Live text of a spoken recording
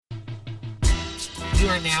You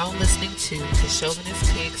are now listening to the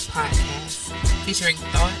Chauvinist Pigs podcast, featuring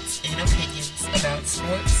thoughts and opinions about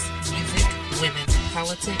sports, music, women,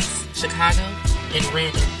 politics, Chicago, and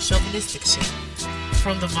random chauvinistic shit.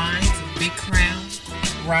 From the minds of Big Crown,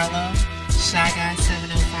 Rollo, Shy Guy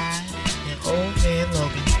 705, and Old Man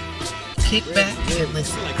Logan. Kick back and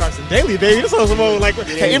listen. Like Carson Daly, baby. This was some old, like,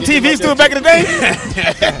 hey, MTV's doing back in the day.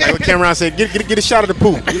 Like Cameron said, get a shot of the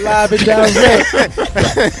poop. We live and down there.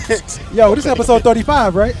 Yo, this episode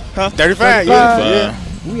 35, right? Huh? 35, yeah.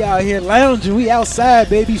 We out here lounging. We outside,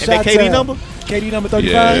 baby. And that KD number? KD number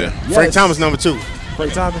 35? Yeah. Yes. Frank Thomas number 2.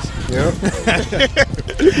 Frank Thomas? Yeah.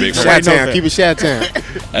 Big Shot Town. Keep it Shot Town.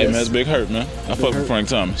 Hey, man, that's Big Hurt, man. I fuck with Frank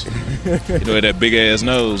Thomas. You know, that big ass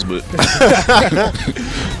nose, but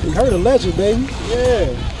He hurt a legend, baby.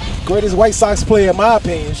 Yeah. Greatest White Sox player, in my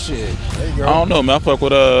opinion. Shit. There you go. I don't know, man. I fuck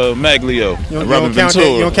with Maglio, You Robin don't count Ventura.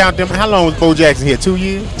 that, you don't count them. How long was Bo Jackson here? 2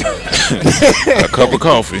 years? A cup of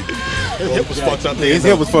coffee. His hip was fucked up there. His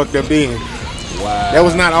hip was fucked up then. Wow. That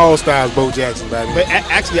was not All-Stars Bo Jackson, baby. But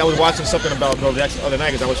actually, I was watching something about Bo Jackson the other night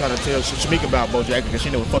because I was trying to tell Shamika about Bo Jackson because she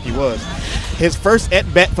knew what the fuck he was. His first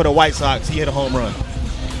at-bat for the White Sox, he hit a home run.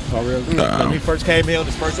 Oh, really? When he first came in,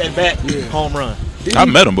 his first at-bat, home run. I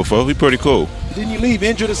met him before. He pretty cool. Didn't he leave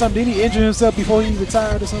injured or something? Didn't he injure himself before he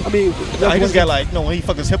retired or something? I mean, No, he just got like, when he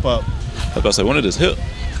fucked his hip up. I was about to say, when did his hip?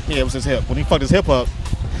 Yeah, it was his hip. When he fucked his hip up,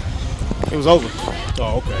 it was over.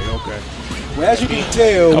 Oh, okay. Well, as you can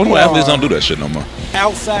tell, I don't we know athletes are don't do that shit no more.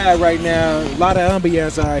 outside right now. A lot of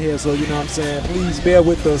ambiance out here, so you know what I'm saying. Please bear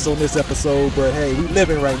with us on this episode, but hey, we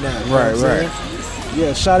living right now. You know what I'm saying?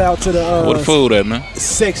 Yeah, shout out to the Where the food at, man?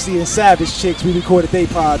 Sexy and Savage chicks. We recorded their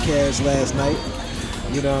podcast last night.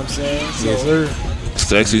 You know what I'm saying? So, Yes, sir.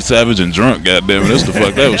 Sexy, savage, and drunk. Goddamn it, that's the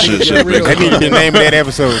fuck that was shit. That need to be the name of that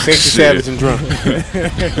episode. Sexy, Shit. Savage, and Drunk.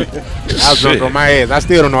 I was drunk on my ass. I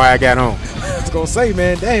still don't know how I got home. I was gonna say,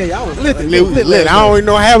 man, dang, y'all was lit. Lit. I don't even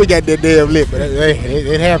know how we got that damn lit, but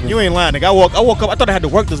it happened. You ain't lying, nigga. I woke up. I thought I had to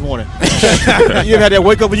work this morning. You ever had that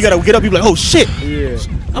wake up when you gotta get up? You be like, oh shit. Yeah.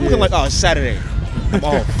 I'm looking like, oh, it's Saturday. I'm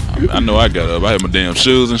off. I know I got up. I had my damn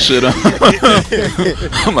shoes and shit on.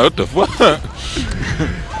 I'm like, what the fuck?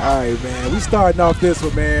 All right, man. We starting off this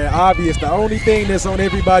one, man. Obvious. The only thing that's on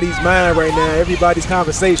everybody's mind right now, everybody's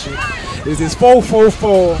conversation, is this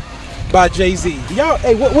 444 by Jay-Z. Y'all,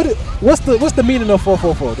 hey, what's the meaning of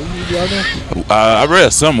 444? Do y'all know? I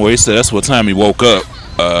read somewhere he said that's what time he woke up,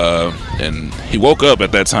 and he woke up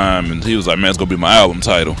at that time, and he was like, "Man, it's gonna be my album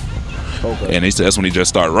title." Okay. And he said that's when he just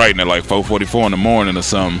started writing at like 4:44 in the morning or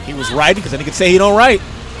something. He was writing because I nigga say he don't write.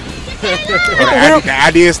 The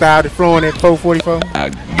idea started flowing at 4:44. I I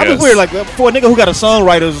guess. mean, weird, like for a nigga who got a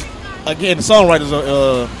songwriters, again, the songwriters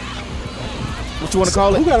are, what you want to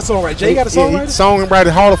call Who it? got a songwriter? Jay got a songwriter? Songwriter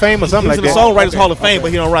Hall of Fame or something He's like in that. the Songwriters Okay, Hall of Fame, okay.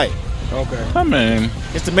 but he don't write. Okay. I mean,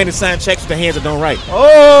 It's the men that sign checks with the hands that don't write.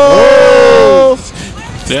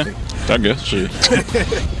 yeah, I guess shit.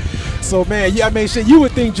 So, man, yeah, I mean, shit, you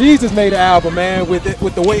would think Jesus made an album, man, with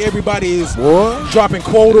the way everybody is dropping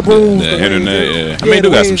quotables. The way internet, they- yeah. I mean, he do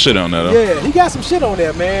the got way- some shit on that though. Yeah, he got some shit on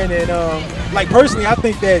there, man. And like personally, I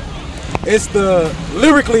think that it's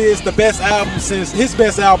lyrically it's the best album since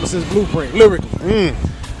Blueprint. Lyrically,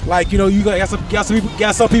 like, you know, you got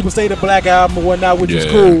some people say the Black Album or whatnot, which is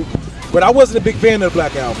Yeah. cool. But I wasn't a big fan of the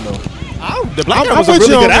Black Album though. The Black I'm Album was a with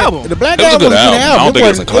really you on good that. album. The Black It was a Album good was a good album. I album. don't think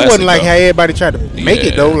it's a It classic, wasn't like though. how everybody tried to make it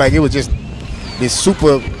Yeah. though. Like it was just this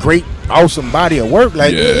super great, awesome body of work.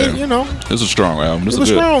 Like Yeah. you know, It's a strong album. it was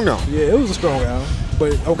strong though. Yeah, it was a strong album.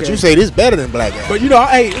 But okay. But you say this better than Black Album. But you know,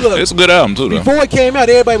 hey, look. It's a good album too, though. Before it came out,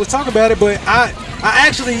 everybody was talking about it, but I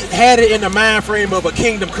actually had it in the mind frame of a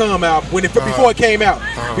Kingdom Come album before it came out,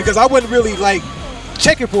 because I wasn't really like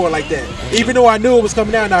checking for it like that. Even though I knew it was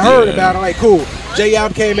coming out and I heard about it, like cool. J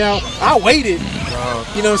album came out, I waited.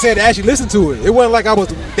 You know what I'm saying, to actually listen to it. It wasn't like I was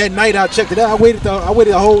that night I checked it out. I waited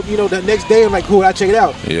the whole, you know, the next day. I'm like, cool, I check it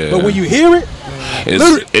out. Yeah. But when you hear it,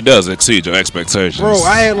 It does exceed your expectations, bro,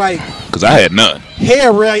 I had like because I had none.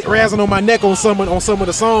 hair razzing on my neck on some of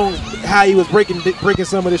the songs. How he was breaking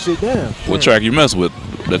some of this shit down. What track you mess with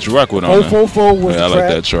that you rock with on there? 444 was Yeah, I the like track.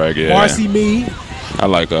 that track. Yeah, Marcy Me. I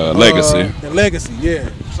like Legacy. The Legacy, yeah.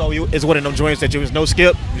 So it's one of them joints that you was no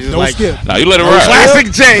skip. You just No like, skip. Now you let it ride.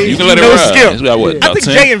 Classic Jay. You can let it no ride. skip. It's got what? Yeah. About I think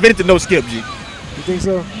 10? Jay invented the no skip, G. You think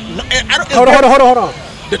so? No, I don't, Hold on.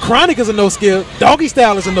 The Chronic is a no skip. Doggy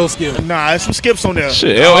Style is a no skip. Nah, there's some skips on there.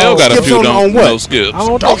 Shit, LL got a skips few on don't what? no skips. I don't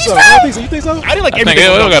think Doggy so. Style? I don't think so. You think so? I didn't like I think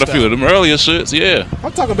everything LL on got a Doggy few Style. of them earlier shits. Yeah.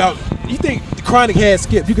 I'm talking about. You think the Chronic had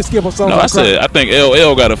skip? You can skip on songs. No, like I said I think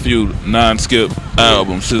LL got a few non-skip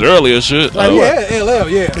albums. His earlier shit. Chronic. Yeah, LL,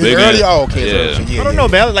 yeah. Big early, Ant. okay. Yeah. So, I don't know,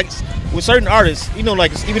 man. Like with certain artists, you know,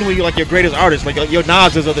 like even when you're like your greatest artist, like your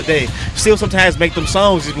Nas's of the day, still sometimes make them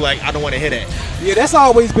songs you be like, I don't want to hear that. Yeah, that's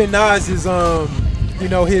always been Nas's you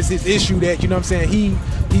know, his issue that, you know what I'm saying,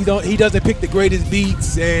 he doesn't pick the greatest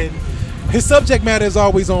beats, and his subject matter is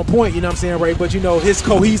always on point, you know what I'm saying, right? But you know, his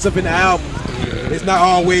cohesive in the album is not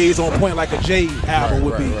always on point like a Jay album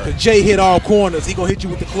would be. Because Jay hit all corners. He gonna hit you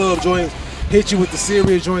with the club joints, hit you with the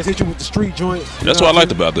serious joints, hit you with the street joints. That's what I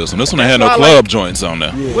liked about this one. This one had no club joints on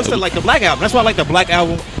there. What's the Black Album? That's why I like the Black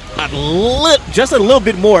Album just a little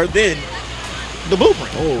bit more than the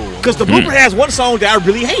Blueprint. Because the Blueprint has one song that I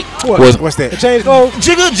really hate. What's that? The Change Gold?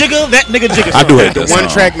 Jigga, that nigga Jigga. I do hate that The One song.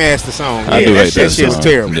 Track Master song. I do hate that shit was song.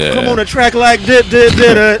 terrible. Yeah. Come on a track like It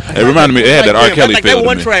reminded me. It had that R. Kelly like feel that to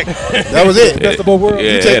one me. track. That was it. That's the whole world.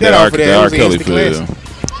 Yeah, You it take had that that off of there, R. it was an Kelly instant feel.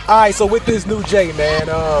 classic. All right, so with this new Jay, man,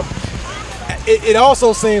 it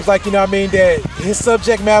also seems like, you know what I mean, that his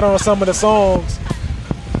subject matter on some of the songs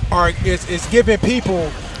is giving people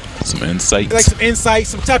Some insights. like some insight,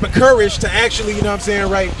 some type of courage to actually, you know what I'm saying,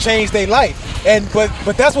 right, change their life. And but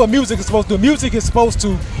that's what music is supposed to do. Music is supposed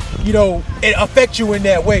to, you know, it affect you in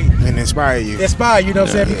that way. And inspire you. Inspire, you know what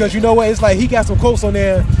I'm saying? Because you know what, it's like he got some quotes on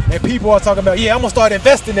there and people are talking about, yeah, I'm gonna start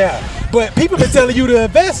investing now. But people been telling you to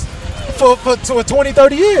invest for 20,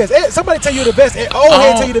 30 years. Somebody tell you to invest, old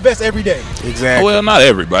head tell you to invest every day. Exactly. Well, not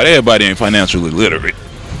everybody. Everybody ain't financially literate.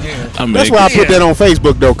 Yeah. I mean, That's why I put that on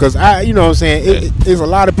Facebook though, because you know what I'm saying, there's a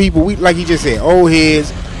lot of people, like you just said, old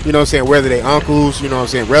heads, you know what I'm saying, whether they uncles, you know what I'm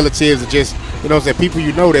saying, relatives, or just, you know what I'm saying, people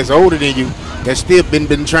you know that's older than you, that's still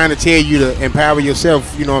been trying to tell you to empower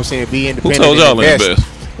yourself, you know what I'm saying, be independent. told y'all and to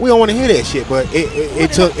invest? We don't want to hear that shit, but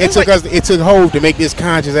it took hold to make this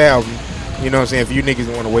conscious album, you know what I'm saying, for you niggas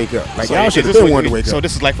to want to wake up. Like, So y'all is should have this been what- wanting to wake So up.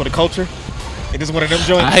 this is like for the culture? Is this one of them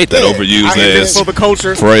joints? I hate that Yeah, overused I hate ass for the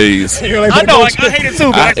culture. phrase. I know, I hate it too.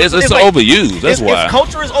 But It's like, overused. That's why.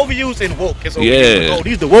 Culture is overused and woke. It's overused. Yeah. Oh,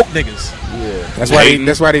 these the woke niggas. That's why they Hating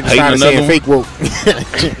decided saying another fake woke.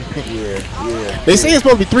 They say it's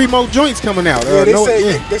supposed to be 3 more joints coming out. Yeah,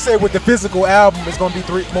 they say with the physical album, it's gonna be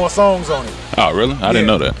 3 more songs on it. Oh, really? I didn't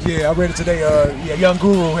know that. Yeah, I read it today. Yeah, Young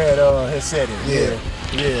Guru had said it.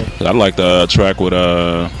 Yeah. I like the track with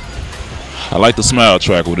I like the Smile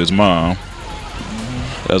track with his mom.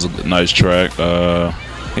 That's a nice track.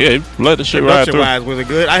 Yeah, let the shit ride Production through. wise, was it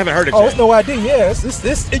good? I haven't heard it Oh, yet. it's no idea. Yeah,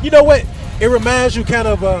 it's you know what? It reminds you kind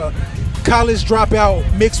of college dropout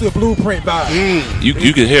mixed with Blueprint vibe.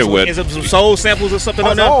 You can hear what Is it some soul samples or something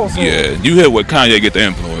on That's there? all. yeah, you hear what Kanye get the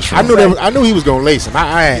influence from. I knew he was gonna lace him.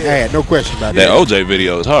 I had no question about That that. OJ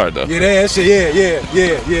video is hard though. Yeah, that shit. Yeah.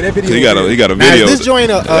 That video. He got a Now, video. is this joint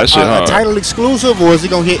that shit a hard. title exclusive, or is he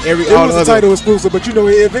gonna hit every It all was a other? title exclusive, but you know,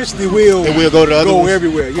 it eventually will. It will go to other ones?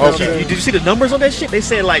 everywhere. You know what I'm Okay. saying? Did you see the numbers on that shit? They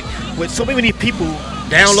said like with so many people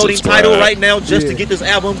downloading Subscribe. Tidal right now just to Yeah. get this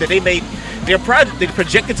album that they made. They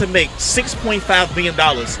projected to make $6.5 million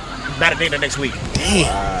by the end of next week.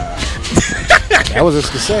 That was a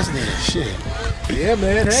success then. Shit. Yeah,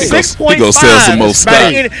 man. Hey. He gonna sell some more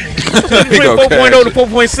stock. Between 4.0 to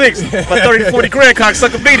 4.6 by 30 to 40 grand.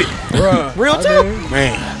 Cocksucker beat it. Bruh, Real I talk. mean,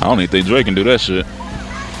 Man. I don't even think Drake can do that shit.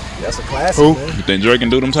 that's a classic. Who? Man. You think Drake can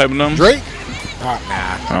do them type of numbers? Drake?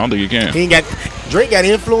 I don't think he can. He ain't got. Drake got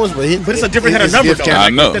influence, but But it's a different kind of number though. I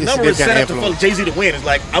Like, know. The It's a number is different set up to influence. for Jay-Z to win. It's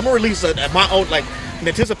like I'm gonna release my own like an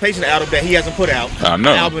anticipation album that he hasn't put out. I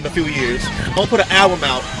know. An album in a few years. I'm gonna put an album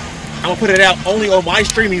out. I'm gonna put it out only on my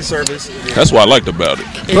streaming service. That's what I liked about it.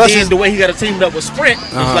 And Plus then it's- the way he got it teamed up with Sprint,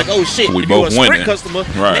 it's like, oh shit, We if you're a both Sprint winning. customer,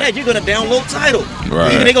 Right. man, you're gonna download Tidal.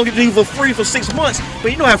 Right. Even they gonna give it to you for free for 6 months,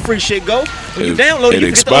 but you know how free shit go. When you It- download it it, you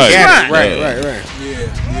expired. get the Right, subscribe. right.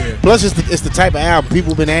 Yeah. Plus, it's the type of album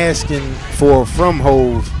people been asking for from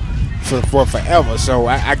Hov for forever. So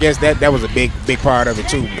I guess that was a big part of it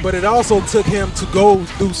too. But it also took him to go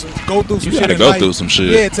through some You shit. gotta in go life. through some shit.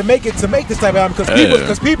 Yeah, to make this type of album Yeah.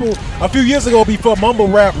 because people a few years ago before mumble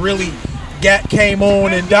rap really came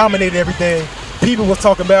on and dominated everything, people was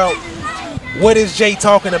talking about what is Jay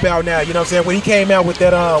talking about now? You know what I'm saying? When he came out with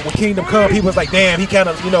that with Kingdom Come, people was like, damn, he kind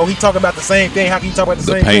of he talking about the same thing. How can you talk about the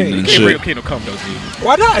same painting thing? and Can't shit. bring up Kingdom Come though, G.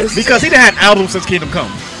 Why not? It's- Because he done had albums since Kingdom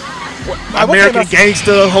Come. like, what American came out-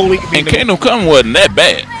 Gangster, Holy. And Kingdom Come wasn't that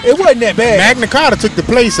bad. It wasn't that bad. Magna Carta took the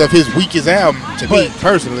place of his weakest album to me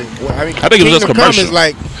personally. Well, I mean, I think it was just Kingdom commercial. Come is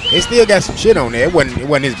like it still got some shit on there. It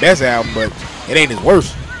wasn't his best album, but it ain't his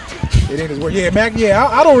worst. It ain't his word. Yeah,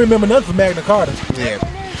 I don't remember nothing from Magna Carta. Yeah.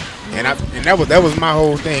 And that was my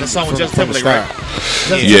whole thing. The song with from- Justin from the Timberlake,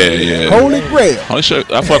 start. Yeah. Holy Grail. Only shit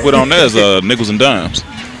I fuck with on there is nickels and dimes.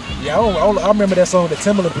 Yeah, I remember that song that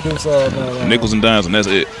Timbaland produced. Nickels and Dimes, and that's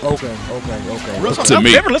it. Okay. Real To talk, me.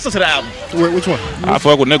 I've never listened to the album. Which one? I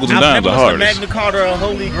fuck with Nickels and I've Dimes never the listened to hardest. Magna Carta,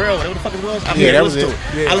 Holy Grail, whatever the fuck it was. I've Yeah, never that was listened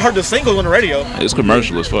it. to it. I heard the single on the radio. It's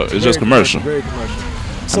commercial as fuck. It's just commercial. Very commercial.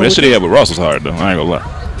 I mean, that shit he had with Ross was hard though. I ain't gonna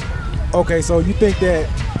lie. Okay, so you think that?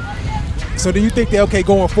 So do you think that? Okay,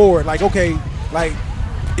 going forward, like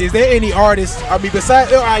is there any artists? I mean,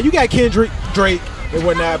 besides, all right, you got Kendrick, Drake, and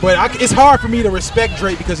whatnot, but it's hard for me to respect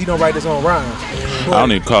Drake because he don't write his own rhymes. But, I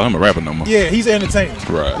don't even call him a rapper no more. yeah, he's an entertainer.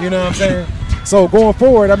 Right. You know what I'm saying? So going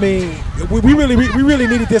forward, I mean, we really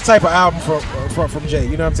needed this type of album from Jay.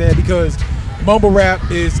 You know what I'm saying? Because mumble rap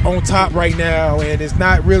is on top right now, and it's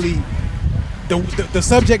not really. The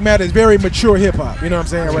subject matter is very mature hip hop. You know what I'm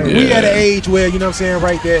saying? Right? We Yeah. at an age where, you know what I'm saying,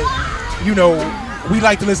 right, that, you know, we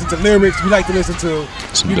like to listen to lyrics. We like to listen to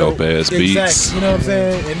Some you know, dope-ass beats. Exactly. You know what I'm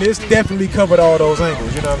saying? And this definitely covered all those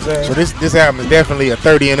angles. You know what I'm saying? So this album is definitely a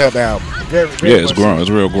 30 and up album. Very Yeah, it's much grown. so.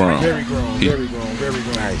 It's real grown. Very grown. He- Very grown. Very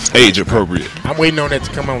grown. Nice. Age appropriate. I'm waiting on that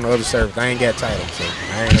to come on the other service. I ain't got title, so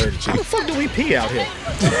I ain't heard it How the yet. fuck do we pee out here?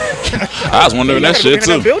 I was wondering that shit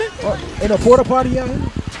too. Building? Ain't a porta potty out here?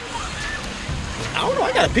 I don't know.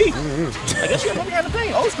 I gotta pee. I guess you probably got to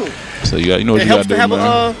pee. Old school. So you know what It you helps gotta to do,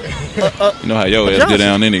 have man. You know how your ass Johnson. get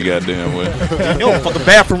down any goddamn way. Yo, fuck a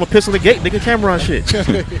bathroom, a piss on the gate, nigga. Cameron shit.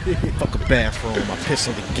 Fuck a bathroom, a piss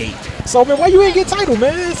on the gate. So man, why you ain't get title,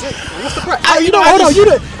 man? What's the problem? you You know, know, I hold on.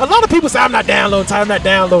 just- A lot of people say I'm not downloading title. I'm not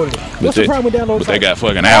downloading it. What's the problem with downloading But they title? got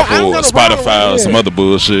fucking I don't Apple or got no problem Spotify or with some it. other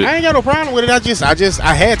bullshit. I ain't got no problem with it.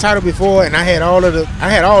 I had title before, and I had all of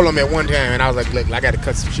them at one time, and I was like, look, I got to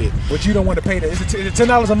cut some shit. But you don't want to pay that. Is it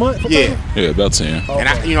 $10 a month? For Yeah. title? Yeah, about 10. And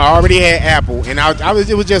I already had Apple, and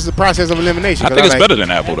it was just a process of elimination. I 'cause think it's was like, better than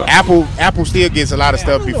Apple though. Apple still gets a lot of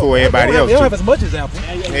stuff before everybody else. They don't have too. as much as Apple.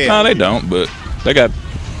 Yeah, Nah, they don't, but they got.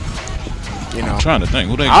 you know. I'm trying to think.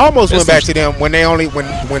 Who they? I almost went it's back to them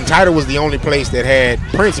when Tidal was the only place that had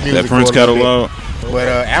Prince music. that Prince for a little bit. catalog. But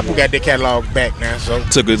Apple got their catalog back now, so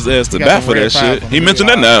Took his ass to got bat some for that red shit. five He on mentioned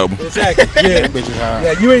that in the album. Exactly. Yeah. them bitches hard.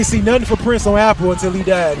 Yeah, you ain't see nothing for Prince on Apple until he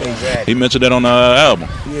died. Man. Exactly. He mentioned that on the album.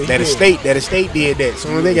 Yeah, he That did. estate did that. As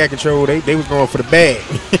soon as they got control, they was going for the bag.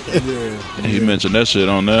 He mentioned that shit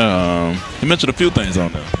on there. He mentioned a few things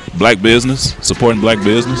on there. Black business, supporting black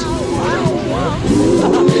business.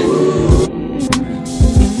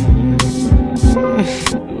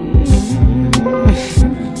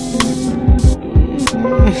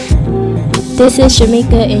 This is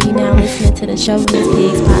Shamika, and you're now listening to the Chauvinist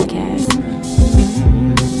Pigs podcast.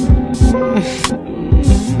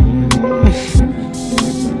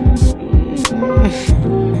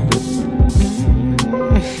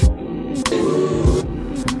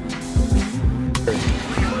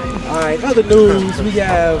 All right, other news, we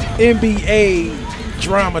have NBA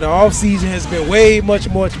drama. The offseason has been way much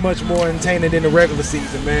more entertaining than the regular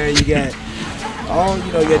season, man. You got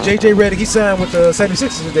you got JJ Redick. He signed with the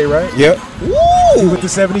 76ers today, right? Yep. He with the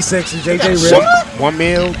 76ers, JJ Redick. 1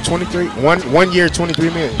 mil, 23. 1 year, 23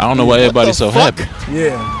 million. I don't know why everybody's so happy.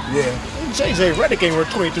 Yeah. JJ Redick ain't worth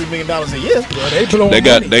 $23 million a year. Yeah, they blowing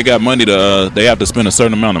money. They got money to. They have to spend a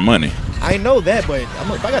certain amount of money. I know that, but if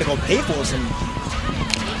I gotta go pay for some,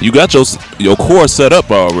 You got your core set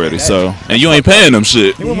up already, so and you ain't paying them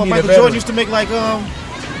shit. you know what need a Michael veteran. Jordan used to make like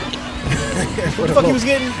what the fuck he was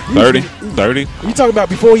getting? 30. You talking about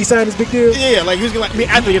before he signed his big deal? Yeah, like he was getting like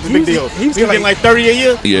after he gets the big deal. He was He was getting like 30 a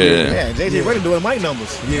year. Yeah. Yeah, JJ Redick doing Mike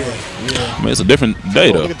numbers. Yeah. I mean, it's a different day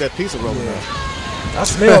Oh, though. look at that pizza rolling out. I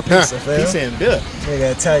smell pizza, fam. Pizza and beer. They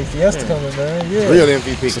got Italian Fiesta coming, man. Yeah. Real It's a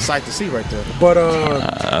MVP. sight to see right there. But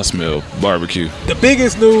I smell barbecue. the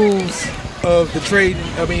biggest news of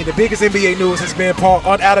the biggest NBA news has been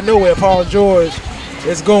out of nowhere, Paul George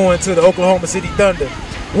is going to the Oklahoma City Thunder,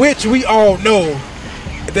 which we all know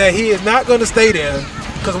that he is not going to stay there.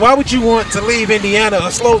 Because why would you want to leave Indiana,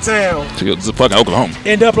 a slow town, To go to fucking Oklahoma.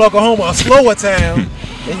 end up in Oklahoma, a slower town,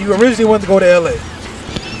 and you originally wanted to go to LA?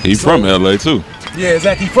 He from LA too. Yeah,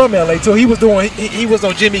 exactly. From LA too. He was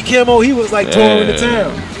on Jimmy Kimmel. He was like touring the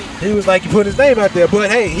town. He was like, he put his name out there.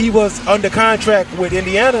 But hey, he was under contract with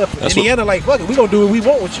Indiana. Indiana, like, fuck it, we gonna do what we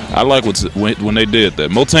want with you. I like when they did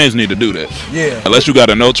that. More teams need to do that. Yeah. Unless you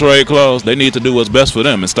got a no trade clause, they need to do what's best for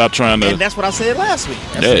them and stop trying to. And that's what I said last week.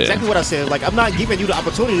 That's Yeah. exactly what I said. Like, I'm not giving you the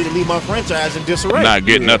opportunity to leave my franchise in disarray. not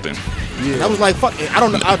get nothing. I was like, fuck it. I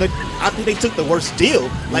don't know. I think they took the worst deal.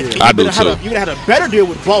 Like, I do too. You would have had a better deal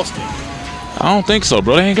with Boston. I don't think so,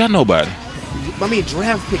 bro. They ain't got nobody. I mean,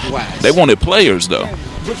 draft pick wise. They wanted players though.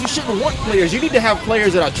 But you shouldn't want players. You need to have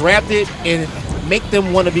players that are drafted and make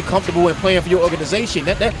them want to be comfortable in playing for your organization.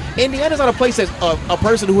 That Indiana's not a place that a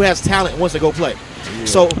person who has talent wants to go play.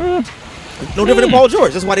 So No different than Paul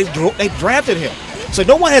George. That's why they drafted him. So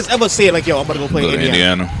no one has ever said like, "Yo, I'm gonna go play Go to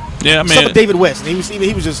Indiana." Yeah, I mean, Except for David West, and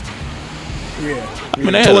he was just I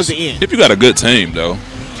mean, they towards the end. If you got a good team, though,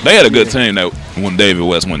 they had a good team that when David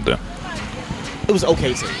West went there. It was an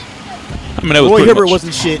okay team. I mean, that was Roy pretty Hibbert much,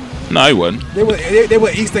 wasn't shit. No, he wasn't. They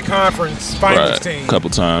were Eastern Conference Finals Right, team. a couple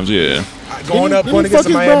times, yeah. Going Didn't he against the fuck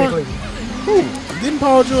his Miami brother? Cleveland. Who? Didn't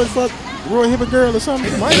Paul George fuck Roy Hibbert girl or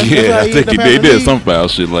something? Yeah, I think he did some foul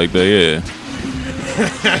shit like that, yeah.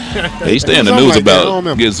 He stay in the Something news like that, I don't about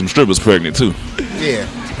remember. getting some strippers pregnant, too. Yeah.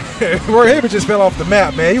 Roy Hibbert just fell off the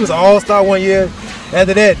map, man. He was an all-star one year.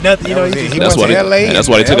 After that, nothing. You know, was he it. just He That's went why to LA, that's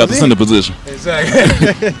why they took that out the was center position.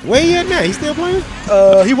 exactly. Where he at now? He still playing?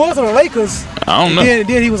 He was on the Lakers. I don't know.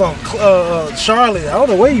 Then he was on Charlotte. I don't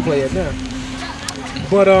know where he played at now.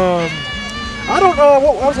 But I don't know.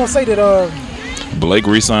 I was gonna say that. Blake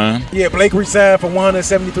resigned. Yeah, Blake resigned for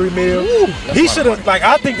 $173 million. He should have. Like,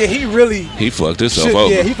 I think that he really. He fucked himself Should,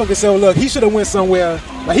 over. yeah, he fucking himself. Look, he should have went somewhere.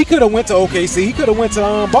 Like, he could have went to OKC. He could have went to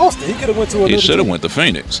Boston. He could have went to. He should have went to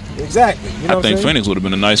Phoenix. Exactly. You know I think Phoenix would have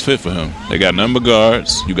been a nice fit for him. They got number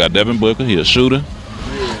guards. You got Devin Booker. He a shooter.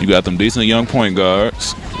 You got them decent young point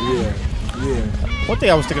guards. Yeah. One thing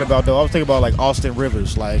I was thinking about though, I was thinking about like Austin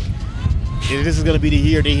Rivers. Like, this is gonna be the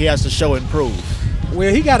year that he has to show and prove.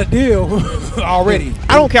 Well, he got a deal already.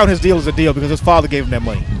 I don't count his deal as a deal because his father gave him that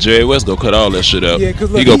money. Jerry West go cut all that shit out. Yeah, 'cause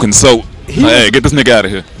look, he go he- consult. he Hey, was- get this nigga out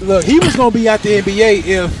of here. Look, he was gonna be out the NBA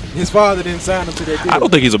if his father didn't sign him to that deal. I don't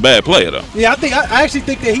think he's a bad player though. Yeah, I actually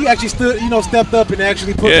think that he actually stepped up and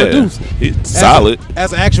actually Yeah, produced he's solid.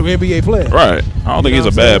 as an actual NBA player. Right. I don't think know he's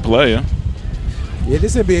a what I'm bad player. Yeah,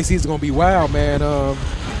 this NBA season gonna be wild, man.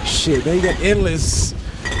 Shit, man, you got endless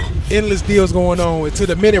deals going on. To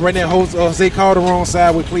the minute right now, Jose Calderon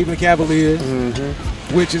side with Cleveland Cavaliers,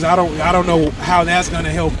 which is I don't know how that's gonna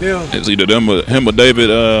help them. It's either him or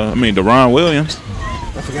Deron Williams.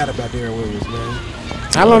 I forgot about Darren Williams, man.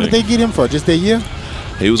 How long did they get him for? Just a year?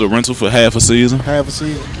 He was a rental for half a season. Half a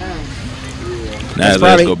season? Now his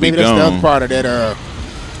ass gonna be maybe that's the other gone. part of that.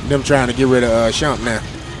 Them trying to get rid of Shump now.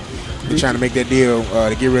 They're trying to make that deal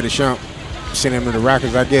to get rid of Shump, send him to the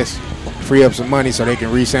Rockets, I guess. Free up some money so they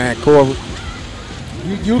can re-sign Corver.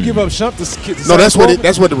 You give up Shump to No,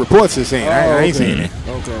 that's what the reports is saying. I ain't saying that.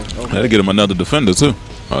 Okay. That'll get him another defender too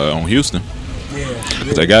on Houston. Yeah.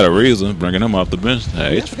 'Cause they got a reason bringing him off the bench.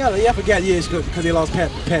 Hey, I forgot. Yeah, I forgot. Yeah, because they lost Pat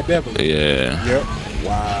Beverly. yeah, Yep.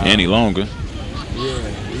 Wow. any longer. Yeah.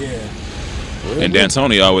 And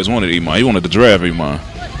D'Antoni always wanted Iman. He wanted to draft Iman.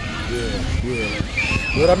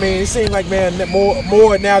 But I mean, it seems like, man,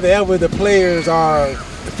 more now than ever, the players are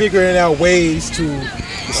figuring out ways to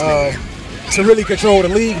really control the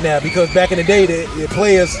league now. Because back in the day, the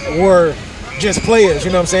players were just players.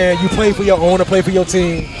 You know what I'm saying? You play for your owner, play for your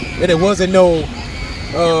team, and it wasn't no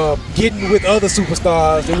getting with other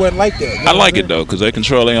superstars. It wasn't like that. You know I what like I'm it though, because they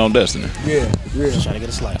control their own destiny. saying? Yeah. Just trying to get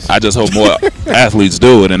a slice. I just hope more athletes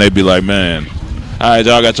do it, and they be like, man, all right,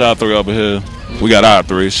 y'all got y'all three over here. We got our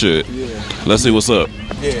three. Shit. Let's see what's up.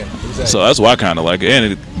 Yeah, exactly. So that's why I kind of like it, and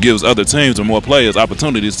it gives other teams or more players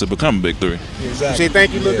opportunities to become a big three. exactly. Say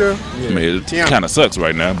thank you, little girl. I mean, it Tiana. kind of sucks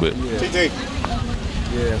right now, but TJ.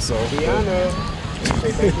 Yeah, so.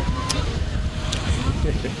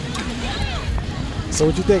 So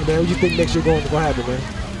what you think, man? What you think next year going to happen, man?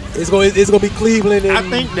 It's gonna be Cleveland and I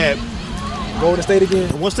think that Golden State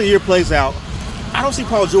again. once the year plays out, I don't see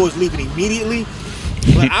Paul George leaving immediately.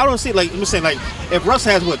 But I don't see, like, I'm saying, like, if Russ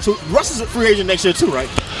has Russ is a free agent next year too, right?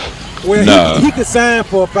 Well, Nah. he could sign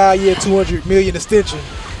for a 5-year, $200 million extension.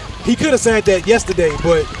 He could have signed that yesterday,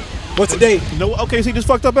 but what's today? You know what OKC just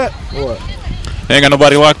fucked up at? What? they ain't got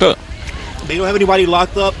nobody locked up. They don't have anybody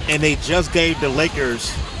locked up, and they just gave the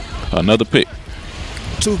Lakers Another pick.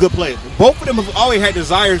 2 good players. Both of them have always had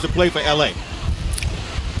desires to play for LA.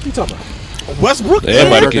 What you talking about? Westbrook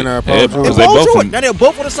Everybody Working, can, Paul everybody- George. 'cause and they Paul both George. can, Now they're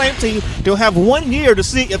both on the same team. They'll have 1 year to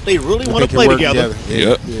see if they really want They to can play work together.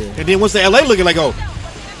 Yep. And then once the LA looking like, oh,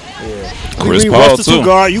 Chris we Paul Russ the 2 too.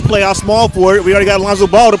 guard, you play our small forward. We already got Lonzo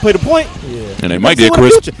Ball to play the point. And they might Let's see get what the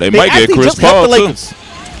Chris. future- They might get actually Chris just helped Paul the too, Lakers.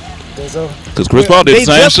 Think so? because Chris Paul did They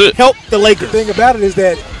the same just shit. helped the The Lakers. thing about it is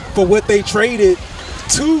that for what they traded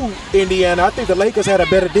to Indiana, I think the Lakers had a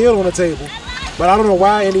better deal on the table. But I don't know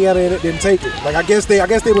why Indiana didn't take it. Like I guess they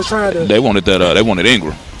was trying to. They wanted that. They wanted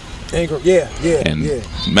Ingram, Ingram, yeah. and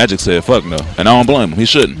Magic said, "Fuck no," and I don't blame him. He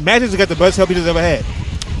shouldn't. Magic's got the best help he's ever had.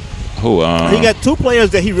 Who? He got 2 players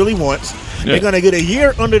that he really wants. Yeah. They're going to get a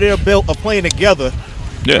year under their belt of playing together.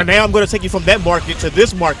 Yeah. And now I'm going to take you from that market to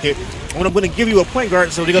this market. And I'm going to give you a point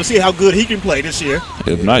guard, so they're going to see how good he can play this year.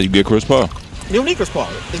 If not, you get Chris Paul. You don't need Chris Paul.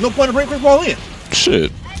 There's no point in bringing Chris Paul in.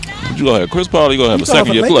 Shit. You gonna have Chris Paul? You gonna have You a talking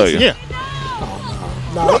second year about Lakers? player? Yeah.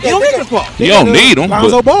 No, you don't need Chris Paul. You don't need him.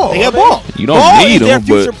 Lonzo Ball. They got Ball. You don't Ball need is their him,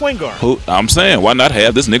 future but point guard. I'm saying, why not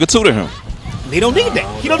have this nigga tutor him? He don't need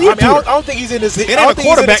that. He don't need I tutor. don't think he's in his. ain't I don't a think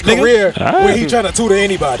he's in his quarterback, nigga. career Alright. where he's trying to tutor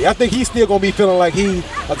anybody. I think he's still gonna be feeling like he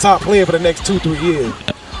a top player for the next 2-3 years.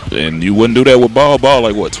 And you wouldn't do that with Ball. Ball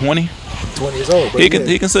like what, 20? 20 years old. But He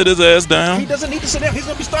can sit his ass He down. doesn't need to sit down. He's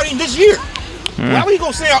gonna be starting this year. Why would he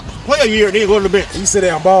go play a year and then go to the bench? He sit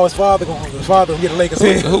down, ball. His father gonna get a Lakers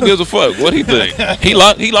head. Who gives a fuck? What he think? He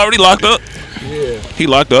already locked up. Yeah. He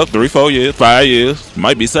locked up 3, 4 years, 5 years,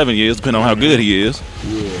 might be 7 years, depending on how good he is.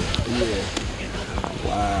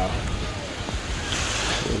 Wow.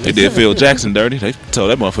 They did Phil Jackson dirty. They told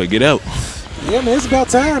that motherfucker get out. Yeah, man, it's about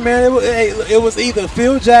time, man. It was either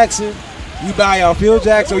Phil Jackson, you buy out Phil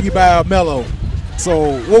Jackson, or you buy out Melo.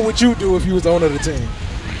 So, what would you do if you was the owner of the team?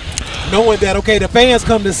 Knowing that, okay, the fans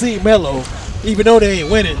come to see Melo, even though they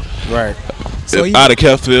ain't winning. Right. So If I'd have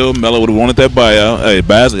kept Phil, Melo would have wanted that buyout. Hey,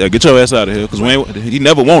 Baz, get your ass out of here, because he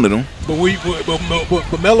never wanted him.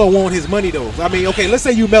 But Melo want his money though. I mean, okay, let's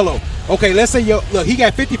say you Melo. Okay, let's say look, he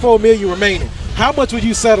got $54 million remaining. How much would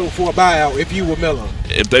you settle for a buyout if you were Melo?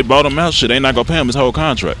 If they bought him out, shit, they not gonna pay him his whole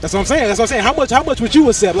contract. That's what I'm saying. How much would you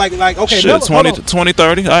accept? Like okay, Shit, Melo, 20,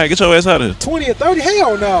 30. All right, get your ass out of here. 20 or 30?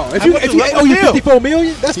 Hell no. If How you much if is you left owe in you the deal? 54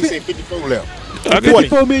 million, that's He said 54 left. I get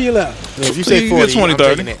 54 million left. If you You say get 40, 20, I'm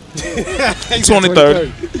 30. taking that. 20,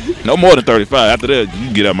 30. No more than 35. After that, you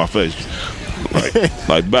can get out my face.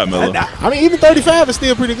 Like bye, Melo. I mean, even 35 is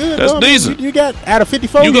still pretty good. That's though. I mean, decent. You got out of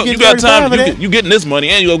 54, You get got 35 time. of that. You getting this money,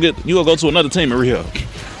 and you gonna go to another team and rehab.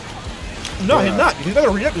 No, he's not. He's not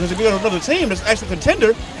gonna re-up because if you got another team that's actually a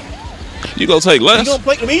contender, You gonna take he's less. gonna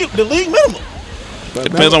play the league minimum. But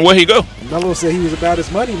It depends on where he go. Melo said he was about his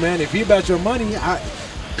money, man. If he about your money,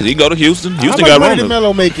 Cause he go to Houston. How Houston much got money did room.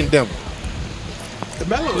 Melo make in Denver?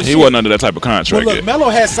 Melo. He wasn't under that type of Well, contract look, yet. Melo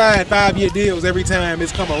has signed 5-year deals every time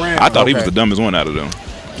it's come around. I thought he was Okay. the dumbest one out of them.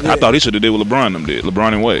 Yeah. I thought he should have did what LeBron them did.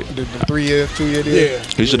 LeBron and Wade. The 3 year, 2 year deal? Yeah.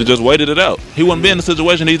 He should have just waited it out. He wouldn't be in the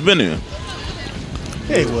situation he's been in.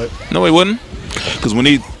 Hey, what? No, he wouldn't. Because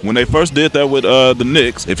when they first did that with the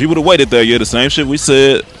Knicks, if he would have waited that year, the same shit we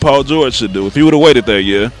said Paul George should do. If he would have waited that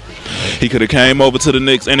year, he could have came over to the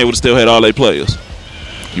Knicks and they would have still had all their players.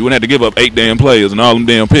 You wouldn't have to give up 8 damn players and all them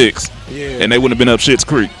damn picks, Yeah. and they wouldn't have been up Shit's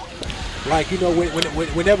Creek. Like, you know,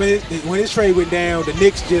 whenever his trade went down, the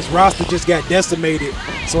Knicks roster just got decimated,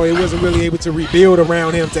 so it wasn't really able to rebuild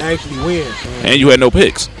around him to actually win. And you had no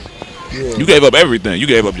picks. Yeah. You gave up everything. You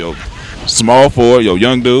gave up your small forward, your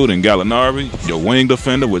young dude, and Gallinari, your wing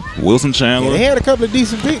defender with Wilson Yeah, Chandler. they had a couple of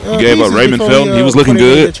decent picks. gave up Raymond Felton. He was looking before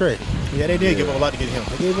they made good. the trade. Yeah, they did give up a lot to get him.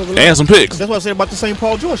 They gave up a lot. And some picks. That's what I said about the same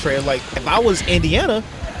Paul George trade. Like, if I was Indiana,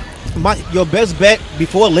 your best bet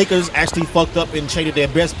before Lakers actually fucked up and traded their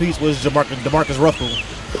best piece was DeMarcus Russell.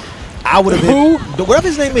 I would have been whatever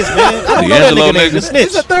his name is, man. I don't know that D'Angelo nigga name. nigga. The snitch.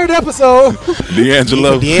 It's the third episode.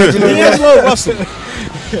 D'Angelo. D'Angelo Russell.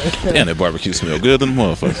 Damn, that barbecue smell good than the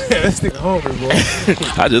motherfucker. This nigga hungry,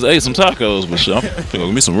 bro. I just ate some tacos, but shit, I'm gonna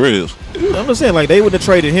give me some ribs. I'm just saying, like, they would have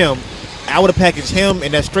traded him. I would have packaged him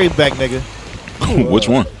and that straight back nigga. Which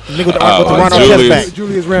one? Nigga with the Oh, Ron Artest Julius. back.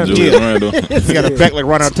 Julius Randle. Julius Randle. He got a back like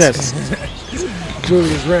Ron Artest.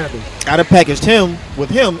 Julius Randle. I'd have packaged him with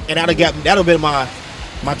him, and that'd have been my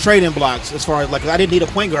trading blocks as far as like, 'cause I didn't need a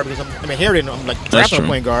point guard because I'm inheriting. I'm like drafting a true.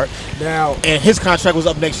 point guard, Now, and his contract was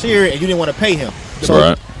up next year, and you didn't want to pay him. So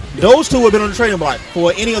Right. those two would have been on the trading block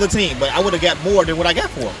for any other team, but I would have got more than what I got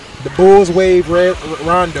for him. the Bulls waived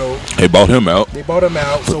Rondo. They bought him out. They bought him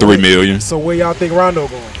out. For $3 million. So where y'all think Rondo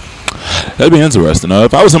going? That'd be interesting.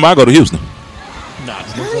 If I was him, I'd go to Houston. Nah,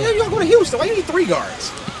 you gonna go to Houston? Why you need 3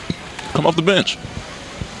 guards? Come off the bench.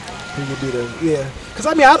 He would be the Because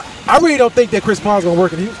I mean, I really don't think that Chris Paul's gonna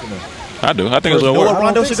work in Houston. Though. I do. I think it's You gonna know work. where I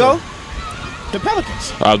Rondo don't should think go? The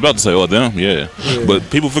Pelicans. I was about to say, oh, them, yeah. But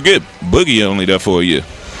people forget Boogie only there for a year.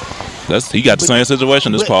 He got the same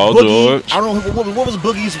situation as But Paul Boogie, George. I don't know what was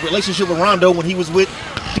Boogie's relationship with Rondo when he was with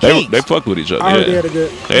the They Kings. they fucked with each other. I heard Yeah. they had a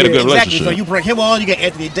good. They had a good Exactly. relationship. So you bring him on. You got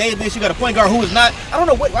Anthony Davis. You got a point guard who is not. I don't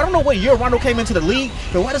know what year Rondo came into the league,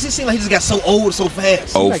 but why does he seem like he just got so old so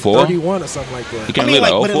fast? Oh, like 04? 31 or something like that. He can't live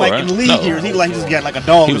like, like but 04, like right? in the league No. years, he just got like a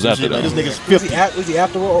dog. He was or some after shit. Like, them. this nigga's Was 50. he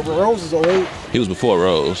after Rose or 08? He was before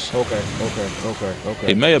Rose. Okay.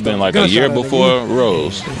 He may have been like a Gunshot year at the before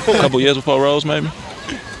Rose. A couple years before Rose, maybe.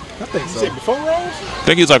 I think so. Before Rose? I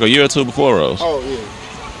think he was like a year or two before Rose. Oh,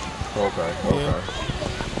 yeah.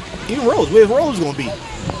 Okay. Even Rose. Where's Rose gonna be?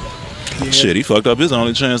 Shit, he fucked up his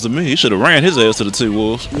only chance to me. He should have ran his ass to the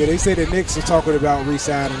T-Wolves. Yeah, they say the Knicks are talking about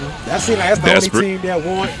re-signing him. That's the Desperate. only team that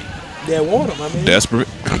want him. I mean, Desperate.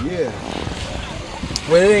 yeah.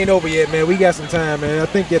 Well, it ain't over yet, man. We got some time, man. I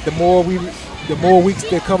think that the more weeks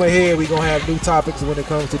that come ahead, we gonna have new topics when it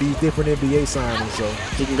comes to these different NBA signings. So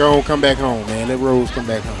He can go and come back home, man. Let Rose come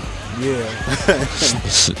back home. yeah,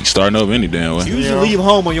 You starting over any damn way. You usually leave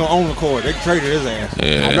home on your own accord. They traded his ass.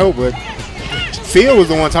 Yeah. I know, but Phil was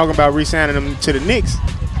the one talking about re-signing him to the Knicks.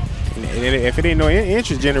 And if it ain't no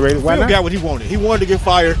interest generated, why Phil not? got what he wanted. He wanted to get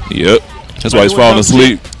fired. Yep. That's why he's falling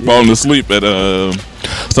asleep at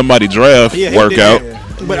somebody draft Yeah, he workout. did.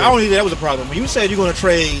 But I don't think that was a problem. When you said you're going to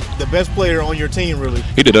trade the best player on your team, really,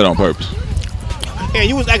 He did that on purpose. and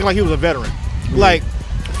you was acting like he was a veteran. Like,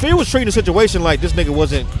 Phil was treating the situation like this nigga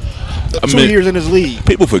wasn't 2 years in his league.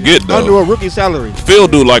 People forget though. Under a rookie salary. Phil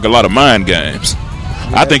do like a lot of mind games.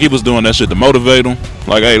 I think he was doing that shit to motivate him.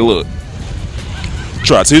 Like, hey, look,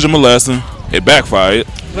 try to teach him a lesson. It backfired.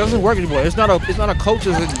 It doesn't work anymore. It's not a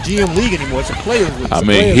coaches and GM league anymore. It's a players league. I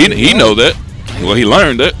mean, he know that. Well, he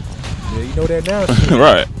learned that. yeah, you know that now. Shit.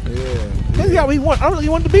 Right. Yeah. He got what he wanted. I don't think he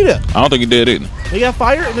wanted to be there. I don't think he did either. He got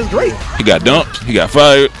fired, and it's great. He got dumped. He got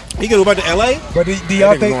fired. He could go back to LA. But do That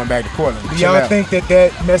y'all nigga think? going back to Portland. Do Chill y'all out. think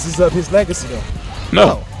that messes up his legacy though?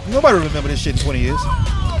 No. Nobody will remember this shit in 20 years.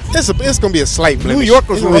 It's gonna be a slight blemish. York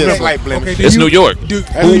was It's gonna be a okay. slight blemish. Okay, It's New York.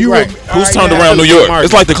 Who you right? Who's all turned right, around New yeah, York? Martin.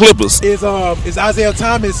 It's like the Clippers. Is Isaiah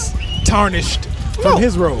Thomas tarnished from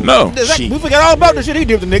his role? No. Exactly. We forgot all about the shit he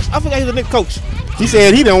did with the Knicks. I forgot he was a Knicks coach. He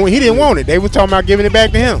said he didn't want it. They was talking about giving it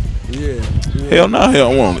back to him. Yeah. Hell no, he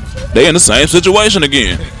don't want it. They in the same situation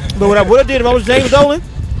again. But what I would have did if I was James Dolan,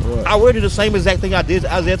 I would have did the same exact thing I did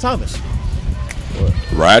to Isaiah Thomas.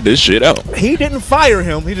 Ride this shit out. He didn't fire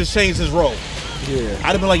him. He just changed his role. Yeah.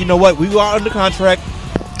 I'd have been like, you know what? We are under contract.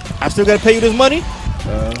 I still got to pay you this money.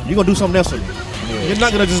 You're going to do something else with me. You're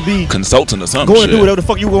not going to just be Consulting or something. going to do whatever the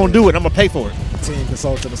fuck you going to do, and I'm going to pay for it. Team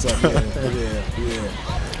consultant or something. Yeah.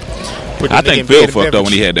 Put the I nigga think in Phil bed and fucked up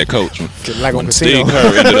when he beverage. had that coach. Like on When Casino. Steve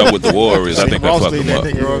Kerr ended up with the Warriors, I think that Ross fucked lead him that up.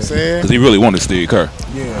 nigga, you know what I'm saying? Because he really wanted Steve Kerr.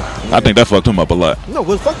 Yeah. I think that fucked him up a lot. No,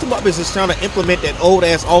 what fucked him up is just trying to implement that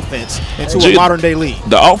old-ass offense into Gee, a modern-day league.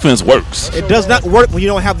 The offense works. It does not work when you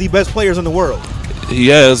don't have the best players in the world. He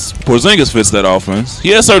has Porzingis fits that offense. He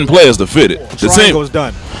has certain players to fit it. The Triangle's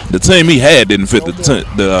done. team he had didn't fit the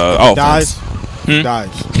offense.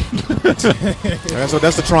 Dies. So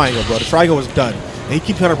that's the triangle, bro. The triangle was done. And he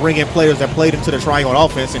keeps trying to bring in players that played into the triangle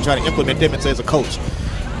offense and try to implement them as a coach.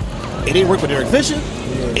 It didn't work with Eric Fisher.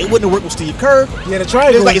 It wouldn't have worked with Steve Kerr. Yeah, the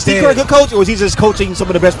triangle. It's like, is Steve Kerr a good coach, or is he just coaching some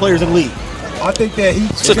of the best players in the league? I think that he.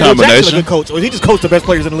 It's a Is Phil Jackson combination. a good coach, or is he just coach the best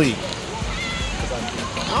players in the league?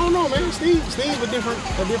 I don't know, man. Steve's a different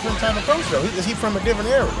type of coach though. He from a different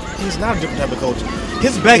era. He's not a different type of coach.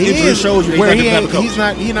 His back He injury is, shows you that where he's not a different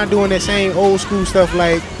type of coach. he's not doing that same old school stuff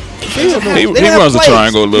like He They don't have runs the plays.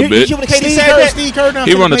 triangle a little bit. You, KD Steve said Kerr. that? Steve Kerr not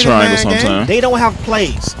He finna run the play triangle that man game. sometimes. They don't have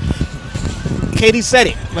plays. KD said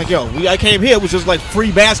it. Like, yo, I came here, it was just like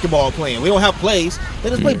free basketball playing. We don't have plays. They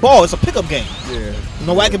just play ball. It's a pickup game. Yeah. You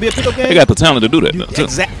know why it can be a pickup game? He got the talent to do that. though, too.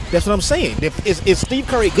 Exactly. That's what I'm saying. Is Steve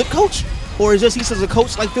Curry a good coach? Or is just he's a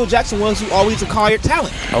coach like Phil Jackson was who always acquired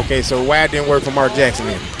talent? Okay, so why it didn't work for Mark Jackson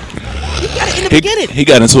then? He got it in the beginning. He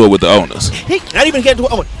got into it with the owners. He not even get to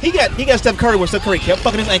it. He got Steph Curry when Steph Curry kept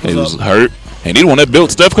fucking his He ankles was up. hurt, and he the one that built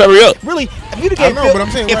Steph Curry up. Really, if you'd I have know, gave but I'm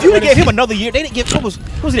saying, if what- you'd what have gave is him another year, they didn't give what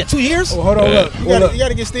was it 2 years? Oh, hold on, Yeah. look. You Hold up.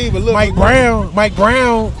 gotta get Steve a little. Mike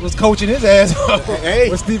Brown was coaching his ass Hey.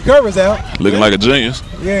 when Steve Kerr was out. Looking like a genius.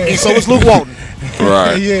 Yeah. And so was Luke Walton.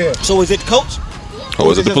 Right. Yeah. So is it the coach? Or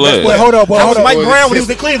was it the just player? Wait, hold up, boy. That Hold was up. Mike Well, Brown when he it's- was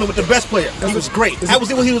in Cleveland with the best player. He was great. That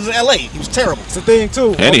was when he was in LA. He was terrible. It's the thing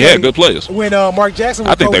too. And he had good players. When Mark Jackson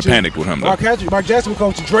was I think they coaching, panicked with him, though. Mark Jackson was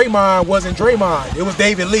coaching. Draymond wasn't Draymond. It was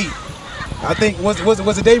David Lee. I think was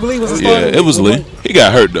it David Lee? Was it? Yeah, it was Lee. He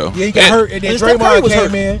got hurt though. Yeah, he got hurt, and then And Steph Curry Draymond was came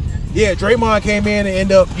hurt. in. Yeah, Draymond came in and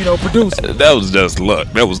ended up, producing. That was just luck.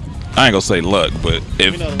 I ain't gonna say luck, but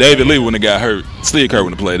if David Lee wouldn't have got hurt, Steve Kerr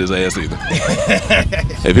wouldn't have played his ass either.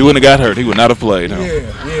 If he wouldn't have got hurt, he would not have played. Huh?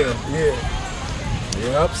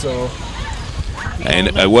 Yep. So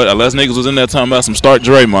And what unless niggas was in there talking about some start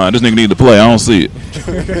Draymond, this nigga need to play. I don't see it.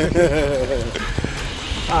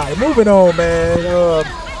 all right, moving on, man.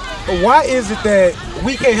 Why is it that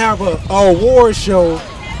we can't have a award show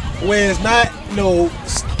where it's not no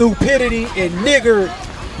stupidity and nigga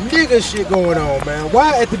shit going on, man?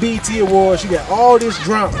 Why at the BET Awards you got all this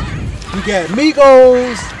drama? You got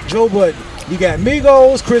Migos, Joe Budden. You got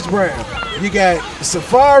Migos, Chris Brown. You got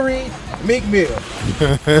Safari, Meek Mill.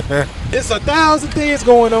 It's 1,000 things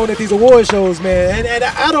going on at these award shows, man, and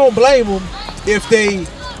I don't blame them if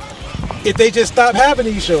they just stop having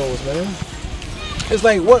these shows, man. It's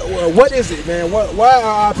like what is it, man? Why are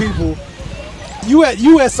our people? You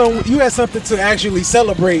had something to actually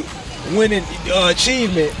celebrate winning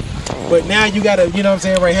achievement, but now you gotta, you know what I'm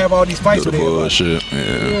saying, right? Have all these fights Do with the everybody. bullshit.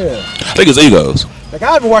 Yeah. Yeah. I think it's egos. Like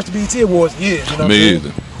I haven't watched the BET Awards in years. You know what I'm Me saying? either.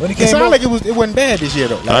 When it It came sounded out, like it wasn't bad this year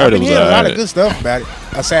though. Like, I heard I've it been was hearing a lot alright. of good stuff about it,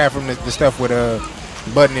 aside from the stuff with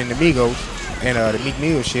Budden and the Migos and the Meek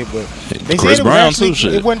Mill shit. But they Chris said Brown actually, too,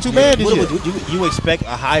 shit. it wasn't too bad this year. You expect a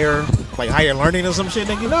higher learning or some shit,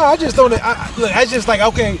 nigga? no, I just don't. I just like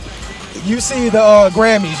okay. You see the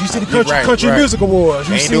Grammys, you see the country music awards.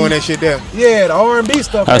 You They ain't see, doing that shit there. Yeah, the R&B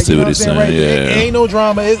stuff. I like, see you know what he's I'm saying, Right? yeah. It ain't no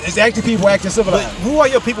drama. It's actually people acting But civilized. who are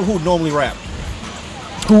your people who normally rap?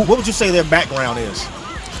 What would you say their background is?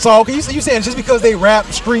 So okay, you saying just because they rap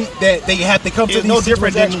street that they have to come to It's these no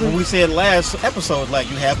different than situations when we said last episode. Like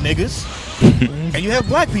you have niggas and you have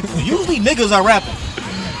black people. Usually niggas are rapping,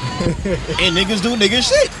 and niggas do nigga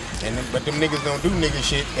shit. But them niggas don't do nigga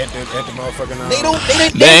shit at the motherfucking. They don't.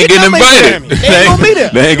 They ain't getting invited. They ain't gonna be there.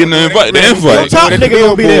 They ain't getting invited. They Your invite. top At the nigga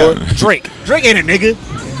gonna be there. Billboard. Drake ain't a nigga.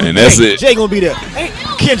 And that's Jay, it. Jay gonna be there. Ain't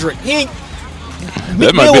Kendrick. He ain't. That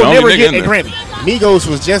Meek might Mill be the will only never nigga get in a there. Grammy. Migos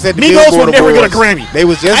was just at the Migos Billboard will never get a Awards. Grammy. They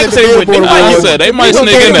was just I at the can say with Billboard Nick- Like you Awards. said, they might Migos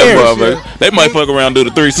sneak in ain't that there, motherfucker. shit. They might fuck around and do the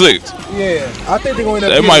 3-6. Yeah, I think they're going to.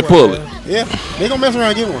 They might pull it. Yeah, they gonna mess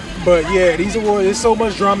around and get one. But yeah, these awards. There's so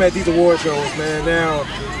much drama at these award shows, man. Now,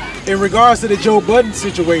 in regards to the Joe Budden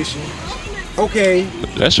situation, okay,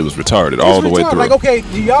 That shit was retarded all the way through. Like, okay,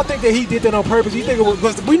 do y'all think that he did that on purpose? You think it was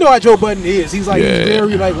because we know how Joe Budden is. He's like Yeah. he's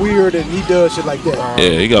very like weird and he does shit like that. Yeah,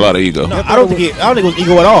 he got a lot of ego. No, I don't think it was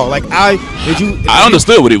ego at all. Like I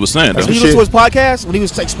understood what he was saying though. When you listen to his podcast, when he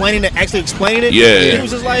was explaining it, Yeah. he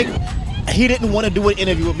was just like, he didn't want to do an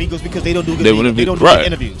interview with Migos because they don't do good. They wouldn't They be don't do right. good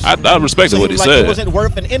interviews. I respected So what he was like, said. it wasn't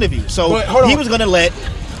worth an interview. So But, hold he on. was gonna let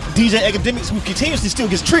DJ Academics, who continuously still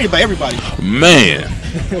gets treated by everybody. Man,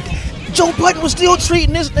 Joe Budden was still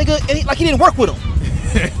treating this nigga and like he didn't work with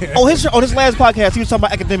him. on his last podcast, he was talking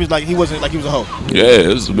about Academics like he wasn't like he was a hoe. yeah,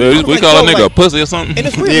 we like, call a Joe, nigga a like- pussy or something. And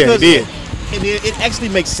it's weird Yeah, because he did. it actually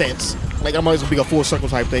makes sense. Like I'm always gonna be a full circle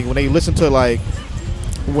type thing. When they listen to like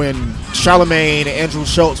when Charlamagne and Andrew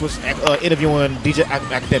Schultz was interviewing DJ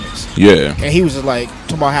Academics, Yeah, and he was just like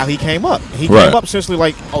talking about how he came up. He Right. came up essentially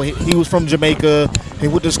like, oh, he was from Jamaica. He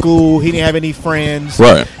went to school. He didn't have any friends.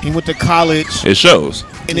 right. He went to college, It shows.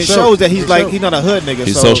 and it shows. shows that he's It like shows. he's not a hood nigga.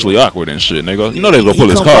 He's so socially awkward and shit. Nigga, you know they gonna he pull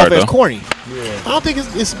his comes off card as though. corny. I don't think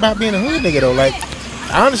it's about being a hood nigga though. Like,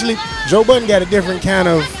 honestly, Joe Budden got a different kind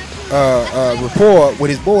of rapport with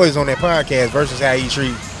his boys on that podcast versus how he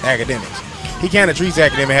treat Academics. He kind of treats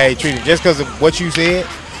Academics how he treat him just because of what you said.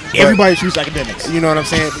 but- Everybody treats Academics. You know what I'm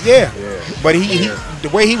saying? But yeah. But he the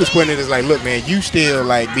way he was putting it is like, look, man, you still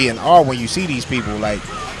like be in awe when you see these people. Like,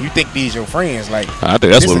 you think these your friends. Like, I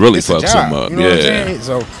think that's this what a- really this a fucks job, him up. You know what I'm Yeah, saying?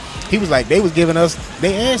 So he was like, they was giving us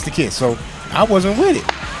they ass to kiss. So I wasn't with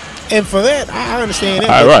it. And for that, I understand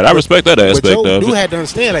that. all right. I respect that But aspect Joe of do it. had to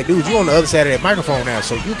understand, like, dude, you on the other side of that microphone now,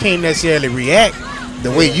 so you can't necessarily react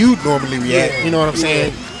the way you normally react. You know what I'm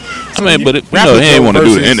saying? I mean, but you Rapper know he ain't Joe want to do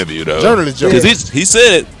the versus interview though. journalist Joe. Because he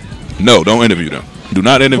said, no, don't interview them. Do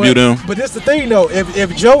not interview them. But that's the thing though.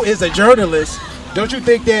 If Joe is a journalist, don't you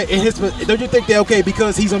think that okay,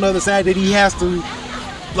 because he's on the other side that he has to,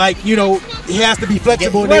 like, you know, he has to be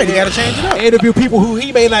flexible. Yeah, right, and he gotta change it up. Interview people who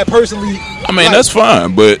he may not personally. I mean, like. that's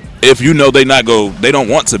fine, but if you know they don't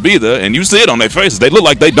want to be there, and you see it on their faces, they look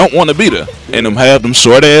like they don't want to be there, and them have them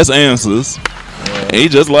short ass answers, and he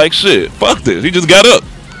just like shit. Fuck this. He just got up.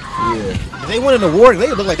 If they win an award, they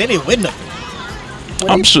look like they didn't win nothing.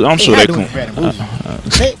 I'm sure had they to win can. Baton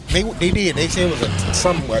Rouge. They did. They said it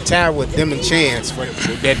was a tie with them and Chance for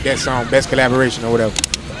that song, best collaboration or whatever.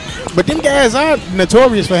 But them guys are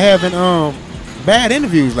notorious for having bad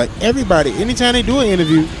interviews. Like, everybody, anytime they do an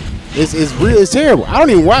interview, it's terrible. I don't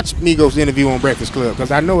even watch Migos interview on Breakfast Club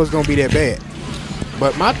because I know it's gonna be that bad.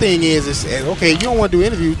 But my thing is okay, you don't want to do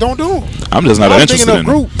interviews, don't do them. I'm just not I'm interested thinking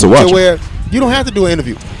of in group to watch it. where you don't have to do an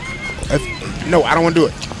interview. No, I don't want to do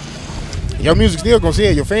it. Your music still gonna say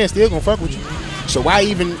it. Your fans still gonna fuck with you. So why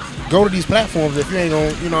even go to these platforms if you ain't gonna,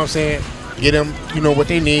 you know what I'm saying, get them, you know, what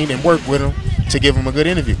they need and work with them to give them a good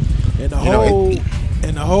interview. And the You know,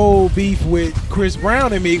 the whole beef with Chris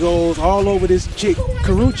Brown and Migos all over this chick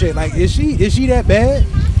Karuchi. Like, is she that bad?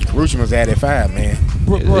 Karuchi was at 5, man.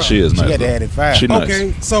 Yeah, she is She nice. got to though. add it 5. She nice.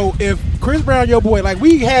 Okay, so if Chris Brown your boy, like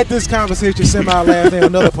we had this conversation semi last day on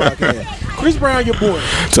another podcast. Chris Brown your boy.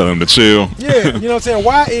 Tell him to chill. Yeah, you know what I'm saying?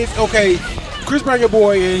 Why is okay, Chris Brown your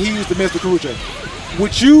boy and he used to mess with Karuchi.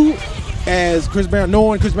 Would you, as Chris Brown,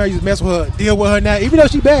 knowing Chris Brown used to mess with her, deal with her now, even though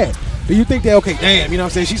she bad? Do you think that, okay, damn, you know what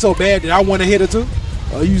I'm saying, she's so bad that I want to hit her too?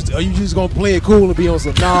 Or are you just gonna play it cool and be on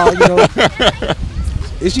some, nah, you know?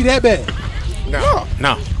 Is she that bad?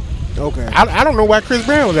 No. Okay. I don't know why Chris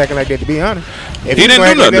Brown was acting like that, to be honest. If He didn't gonna do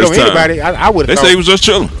act nothing like that this on time. anybody, I would They have say he thought was just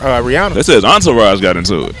chilling. Rihanna. They said his entourage got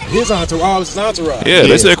into it. His entourage. His entourage. Yeah,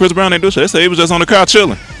 they said Chris Brown ain't do shit. They said he was just on the couch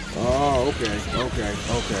chilling. Oh, okay.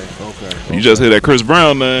 You just hear that Chris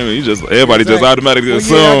Brown name, and you just everybody just Exactly. automatically Well,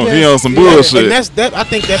 assume yeah, I he on guess. some Yeah, bullshit. and that I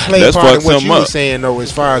think that plays That's part in fucked what him you were up. saying though,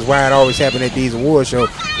 as far as why it always happened at these award shows.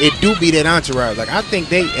 It do be that entourage. Like I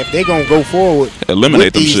think if they gonna go forward Eliminate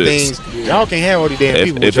with them these shits. things, y'all can't have all these damn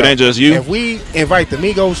people. If with it ain't y'all. just you, If we invite the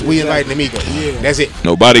Migos, we invite the Migos. Yeah. That's it.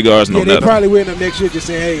 no bodyguards, no Yeah, they nothing. probably will end up next year just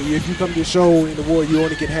saying, hey, if you come to the show in the award, you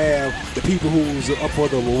only can have the people who's up for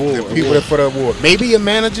the award. The people that for the award. Maybe a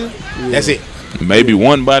manager. That's it. Maybe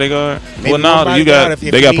one bodyguard. Maybe Well, one no, you bodyguard got if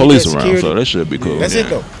they got you need police that around, security. so that should be cool. That's it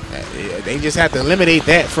though. They just have to eliminate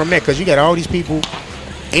that from that because you got all these people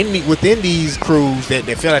within these crews that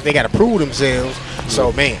feel like they got to prove themselves.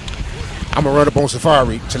 So man, I'm gonna run up on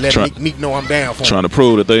Safari to let Meek know I'm down for him. Trying to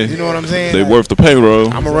prove that they You know what I'm saying? they worth the payroll.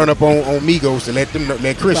 I'm gonna run up on Migos to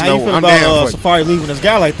let Chris How you know feel I'm about down for you. Safari leaving this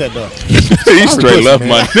guy like that though? He straight pussy, left man.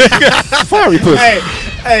 my nigga. Safari pussy.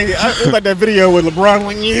 Hey, it's like that video with LeBron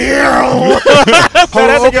like, yeah. Oh,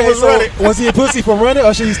 That nigga was running. was he a pussy for running,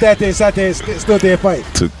 or should he sat there and stood there and fight?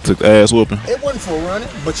 Took the ass whooping. It wasn't for running,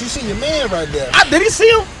 but you see your man right there. Did he see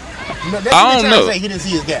him? That's I what don't they trying know. to say. He didn't see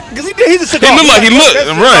his guy. Because he just took He off. looked like he looked That's-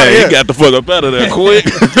 and ran. yeah. He got the fuck up out of there quick.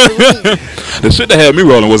 The shit that had me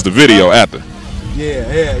rolling was the video after.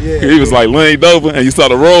 Yeah. He was like leaned over and you saw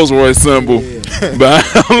the Rolls Royce symbol. But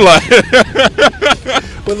I'm like,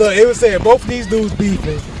 But look, it was saying both of these dudes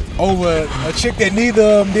beefing over a chick that neither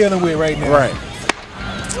of them dealing with right now. Right.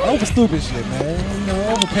 Over stupid shit, man. You know,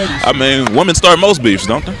 over petty shit. I mean, women start most beefs,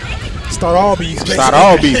 don't they? Start all beefs. Start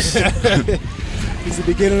all beefs. Since the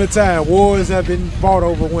beginning of time, wars have been fought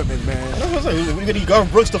over women, man. That's what I'm saying. We gonna need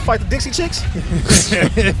Garth Brooks to fight the Dixie Chicks?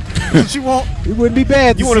 That's what you want? It wouldn't be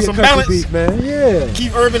bad to You wanted see some a country balance? beef, man. Yeah.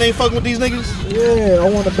 Keith Urban ain't fucking with these niggas? Yeah, I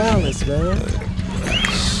want a balance, man.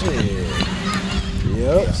 Shit.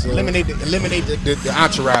 Yep. So. Eliminate the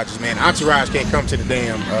entourages, man. Entourage can't come to the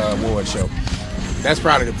damn award show. That's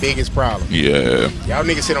probably the biggest problem. Yeah. Y'all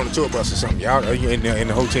niggas sit on the tour bus or something. Y'all are in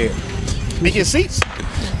the hotel. They get seats?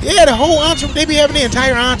 Yeah, the whole entourage. They be having the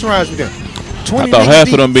entire entourage with them. I 20 thought niggas half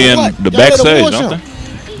deep. of them be For in what? the Y'all at a backstage, award don't show. they?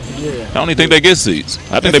 I don't even think they get seats.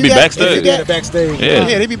 I think they If be you got- backstage. if you got- Backstage. Yeah.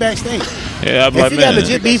 Yeah, they be backstage. Yeah, I'm If like, you got man,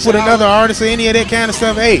 legit beef with another artist or any of that kind of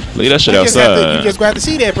stuff, hey, leave that shit you just have to- outside. you just got to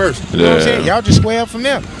see that person. You know what I'm Yeah. saying? Y'all just square up from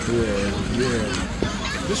them.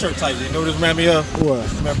 This shirt tight. You know what this remind me of? What?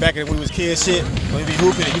 Remember back when we was kids shit? When we be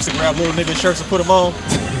hooping, they used to grab little nigga shirts and put them on.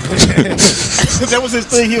 That was his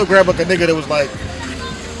thing. He would grab like a nigga that was like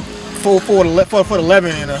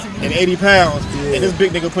 4'11" and 80 pounds. And this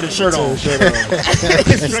big nigga put his shirt on. Stretch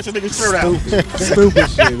a nigga's shirt out. Stupid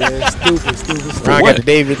shit, man. Stupid. Ron got the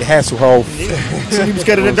David Hasselhoff. So he was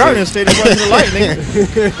scared of the darkness, stayed in front of the light,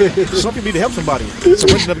 nigga. Some people need to help somebody. So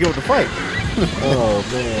Richard never get with the fight. Oh,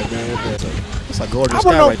 man. That's a gorgeous I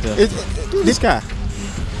guy don't know. right there. This guy.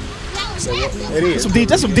 It is.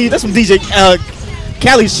 That's some DJ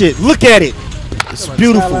Cali shit. Look at it. It's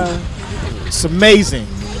beautiful. It's amazing.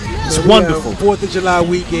 It's wonderful. 4th of July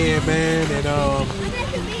weekend, man, and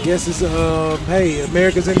guess it's hey,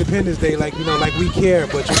 America's Independence Day, like we care,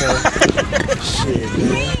 but shit,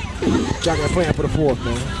 man. Y'all got a plan for the 4th,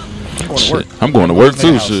 man. I'm going to work. I'm going to work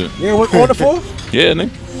too, shit. Yeah, work on the 4th. Yeah,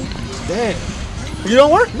 nigga. Damn. You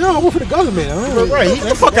don't work? No, I work for the government. Right. Get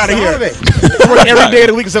the fuck out of here. I work every day of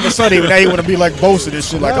the week except for Sunday, but now you want to be like boasting and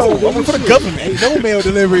shit. Like, No, I work for the government. Ain't no mail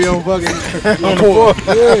delivery on fucking On the 4th.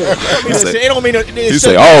 Yeah. It don't mean You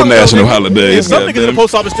say all national holidays. Some niggas in the goddamn.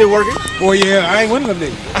 post office still working. Well, yeah, I ain't one of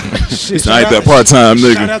them niggas. Shit, I ain't that part-time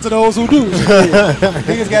Shout nigga. out to those who do.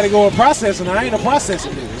 Niggas got to go in processing. I ain't a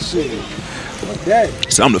processing nigga. Shit. Fuck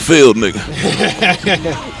that. So I'm the field nigga.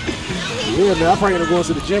 Yeah, man. I probably gonna go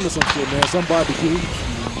to the gym or some shit, man. Some barbecue.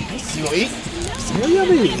 You gonna eat? Hell yeah,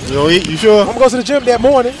 me. You gonna eat? You sure? I'm gonna go to the gym that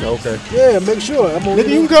morning. Okay. Yeah, make sure. I'm gonna. Nigga,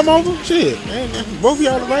 you can come over. Shit. Both of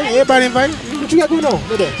y'all invited. Everybody invited. What you got going on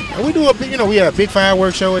today? And we do a big, we had a big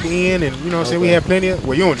fireworks show at the end, and you know what I'm saying? We had plenty of,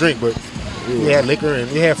 well, you don't drink, but we had liquor and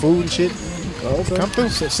we had food and shit. Okay. Come through.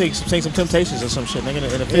 Sing some Temptations or some shit, nigga, in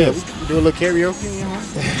the Yeah, field. we do a little karaoke.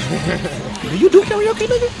 Do you do karaoke,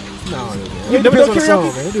 nigga? No, You never depends done on the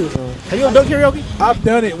song, karaoke? man. It do a song. Have you ever done karaoke? I've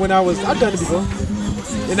done it when I've done it before.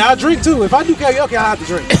 And I drink too. If I do karaoke, I have to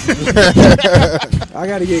drink. I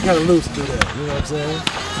gotta get kind of loose to do that. You know what I'm saying?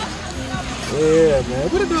 Yeah, man.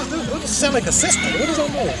 What does it sound like a system? What is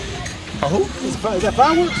on there? Who? Is that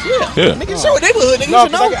fireworks? Yeah. Yeah. Nigga, show a neighborhood, nigga. No, You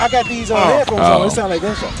should know. because I got these headphones on. Oh. It sound like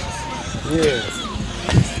gunshot. Yeah.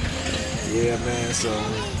 Yeah, man. So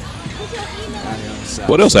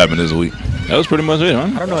What else happened this week? That was pretty much it, huh?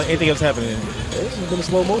 I don't know anything else happening. It's been a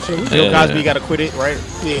slow motion. Bill Cosby got acquitted, right?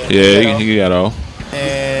 Yeah, he got off.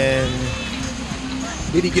 And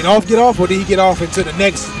did he get off, or did he get off into the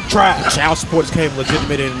next trial? child support became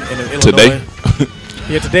legitimate in Illinois. Today?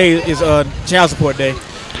 Yeah, today is child support day.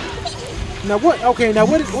 Now what? Okay, now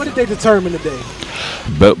what did they determine today?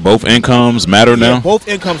 Both incomes matter now. Yeah, both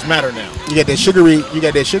incomes matter now. You got that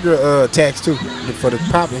sugar tax too for the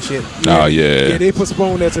pop and shit. Oh yeah. Yeah, they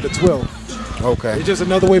postponed that to the 12th. Okay. It's just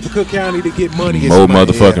another way for Cook County to get money. More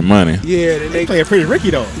motherfucking money. Yeah, and They playing Pretty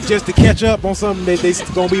Ricky though. just to catch up on something that they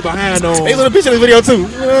gonna be behind on. They on the picture of this video too.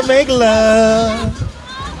 We'll make love.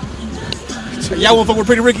 Y'all want to fuck with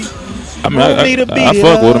Pretty Ricky? I mean, I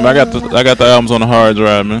fuck with him. I got the albums on the hard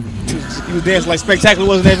drive, man. He was dancing like Spectacular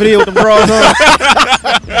was in that video with the bras on.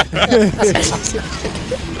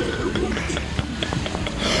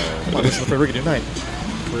 I'm about to listen to Pretty Ricky tonight.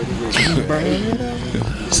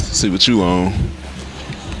 See what you on.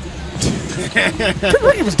 Pretty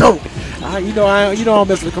Ricky was dope. You know I don't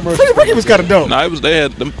mess with the commercial. Pretty Ricky was kind of dope. Nah, they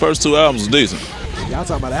had them first two albums was decent. Y'all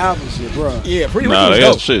talking about the album shit, bro. Yeah, Pretty Ricky Nah, was they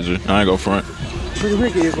dope. had shit, G. I ain't go front. Pretty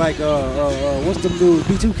Ricky is like what's them dudes?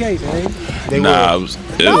 B2K, man. Nah, it was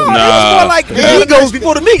It was more like the Migos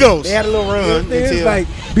before the Migos. They had a little run. It's until- like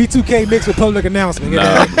B2K mixed with public announcement.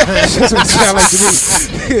 Nah. That's what it sound like to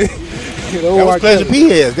me. That was Pleasure P.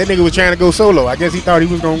 Heads. That nigga was trying to go solo. I guess he thought he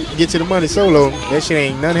was gonna get to the money solo. That shit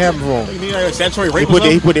ain't nothing happened for him. You mean like statutory rape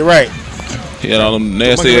He put it right. He had all them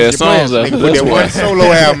nasty ass songs out Nigga there. put that one solo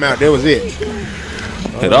album out. That was it.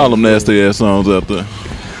 Had all them nasty ass songs out there.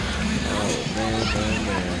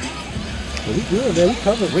 We good, man. We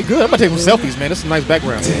covered. We good. I'm about to take some selfies, man. That's a nice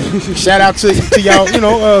background. Shout out to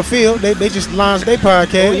y'all. Phil. They just launched their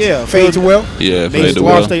podcast. Oh, yeah. Fade to Well. Yeah, They Fade just to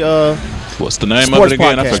launched Well. a What's the name Sports of it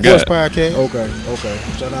again? I podcast. Sports forgot. podcast. Okay.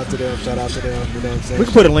 Shout out to them. You know what I'm saying? we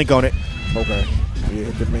can put a link on it. Okay. Yeah,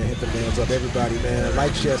 hit the mans up, everybody, man.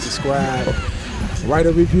 Like, share, subscribe. Write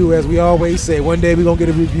a review, as we always say. One day we're gonna get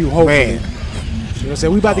a review, hopefully. Man. You know what I'm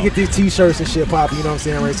saying? We about to get these t-shirts and shit popping, you know what I'm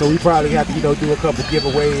saying, right? So we probably have to, do a couple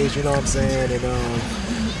giveaways, you know what I'm saying? And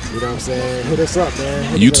you know what I'm saying? Hit us up, man.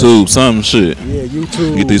 Hit us YouTube, some shit. up. Yeah,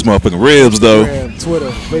 YouTube. Get these motherfucking ribs though. Instagram, Twitter,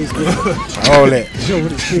 Facebook. All that. Show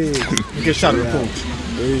with the kids. You get shot at the pool.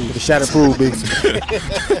 The shot approved, big.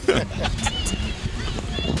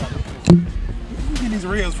 You get these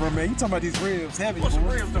ribs from, man. You talking about these ribs heavy. What's the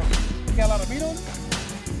ribs, though? You got a lot of meat on them?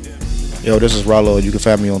 Yo, this is Rollo. You can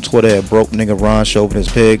find me on Twitter at Broke Nigga Ron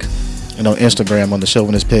Chauvinist Pig, and on Instagram on the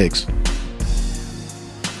Chauvinist Pigs.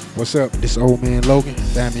 What's up? This is Old Man Logan.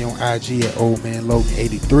 Find me on IG at Old Man Logan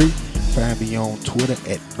 83. Find me on Twitter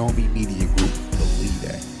at Nomi Media Group. Believe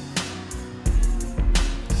that.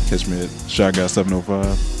 Catch me at Shot Guy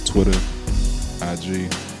 705, Twitter,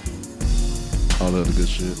 IG, all the other good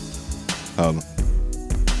shit. Holla.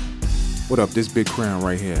 What up? This Big Crown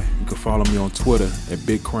right here. You can follow me on Twitter at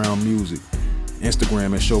Big Crown Music,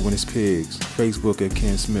 Instagram at Chauvinist Pigs, Facebook at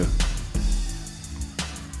Ken Smith.